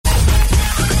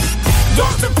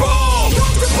Dokter Pop.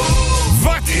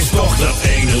 Wat is toch dat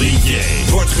ene liedje?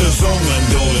 Wordt gezongen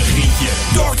door een gietje.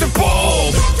 Dokter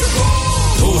Pop.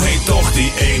 Hoe heet toch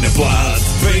die ene plaat?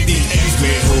 Weet niet eens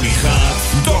meer hoe die gaat.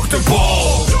 Dokter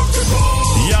Pop.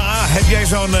 Ja, heb jij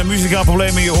zo'n muzikaal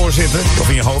probleem in je oor zitten? Of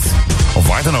in je hoofd? Of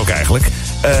waar dan ook eigenlijk.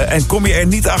 En kom je er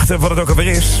niet achter wat het ook alweer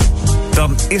is?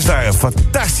 Dan is daar een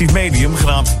fantastisch medium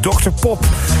genaamd Dokter Pop.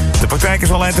 De praktijk is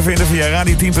online te vinden via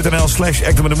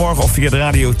radio10.nl/actemedemorgen of via de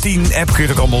Radio 10 app. Kun je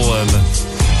het ook allemaal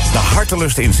naar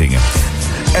hartelust inzingen.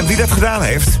 En wie dat gedaan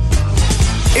heeft,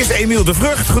 is Emiel de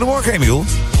Vrucht. Goedemorgen, Emiel.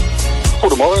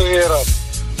 Goedemorgen, Gerard.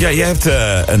 Ja, jij hebt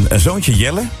een zoontje,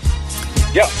 Jelle.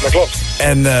 Ja, dat klopt.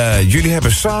 En jullie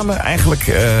hebben samen eigenlijk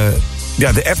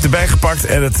de app erbij gepakt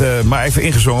en het maar even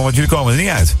ingezongen, want jullie komen er niet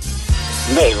uit.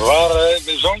 Nee,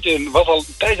 mijn zoontje was al een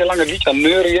tijdje lang een liedje aan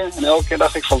neurien. En elke keer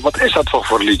dacht ik van, wat is dat toch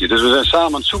voor een liedje? Dus we zijn samen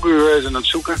aan het zoeken geweest en aan het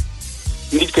zoeken.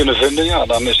 Niet kunnen vinden, ja,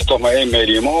 dan is er toch maar één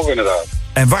medium over inderdaad.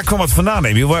 En waar kwam het vandaan,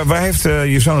 Emiel? Waar heeft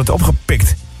je zoon het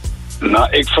opgepikt?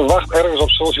 Nou, ik verwacht ergens op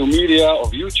social media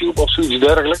of YouTube of zoiets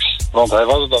dergelijks. Want hij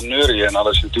was het aan neurien en daar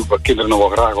is natuurlijk wat kinderen nog wel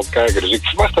graag op kijken. Dus ik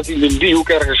verwacht dat hij in die hoek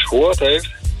ergens gehoord heeft.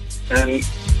 En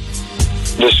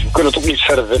dus we kunnen het ook niet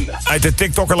verder vinden. Uit de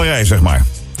TikTokkerij, zeg maar.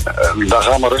 Daar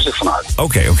gaan we rustig vanuit.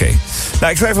 Oké.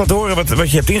 Nou, ik zou even laten horen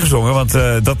wat je hebt ingezongen, want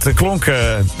dat klonk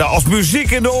als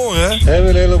muziek in de oren. Have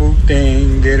a little good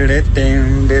thing,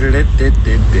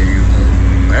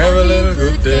 have a little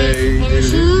good day. And the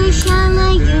shoes shine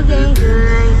like you gave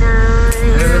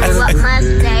her. What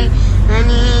must say?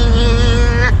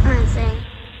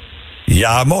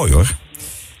 Ja, mooi hoor.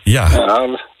 Ja,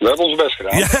 we hebben ons best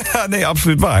gedaan. Ja, nee,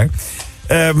 absoluut waar.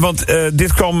 Want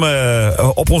dit kwam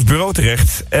op ons bureau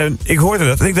terecht. En ik hoorde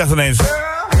dat en ik dacht ineens...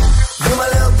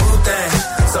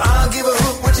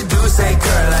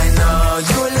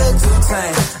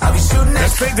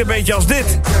 Het klinkt een beetje als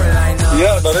dit.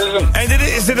 Ja, dat is hem. En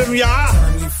is dit hem? Ja.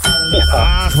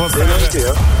 Ach, wat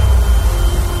ja.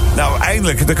 Nou,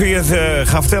 eindelijk. Dan kun je het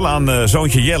gaan vertellen aan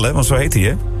zoontje Jelle, want zo heet hij,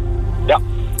 hè? Ja.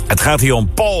 Het gaat hier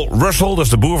om Paul Russell, dat is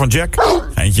de broer van Jack.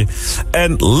 Eentje.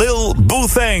 En Lil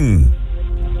Boothang.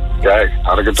 Kijk,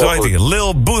 had ik het toch goed.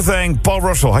 Lil Boothang, Paul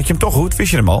Russell. Had je hem toch goed?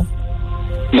 Wist je hem al?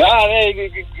 Nou,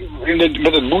 nee,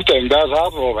 met het Boeteng, daar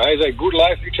zaten we over. Hij zei good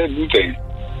life, ik zei Boeteng.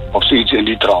 Of zoiets in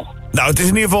die trant. Nou, het is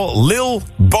in ieder geval Lil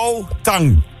Bo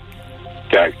Tang.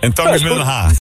 Kijk. En Tang is met een H.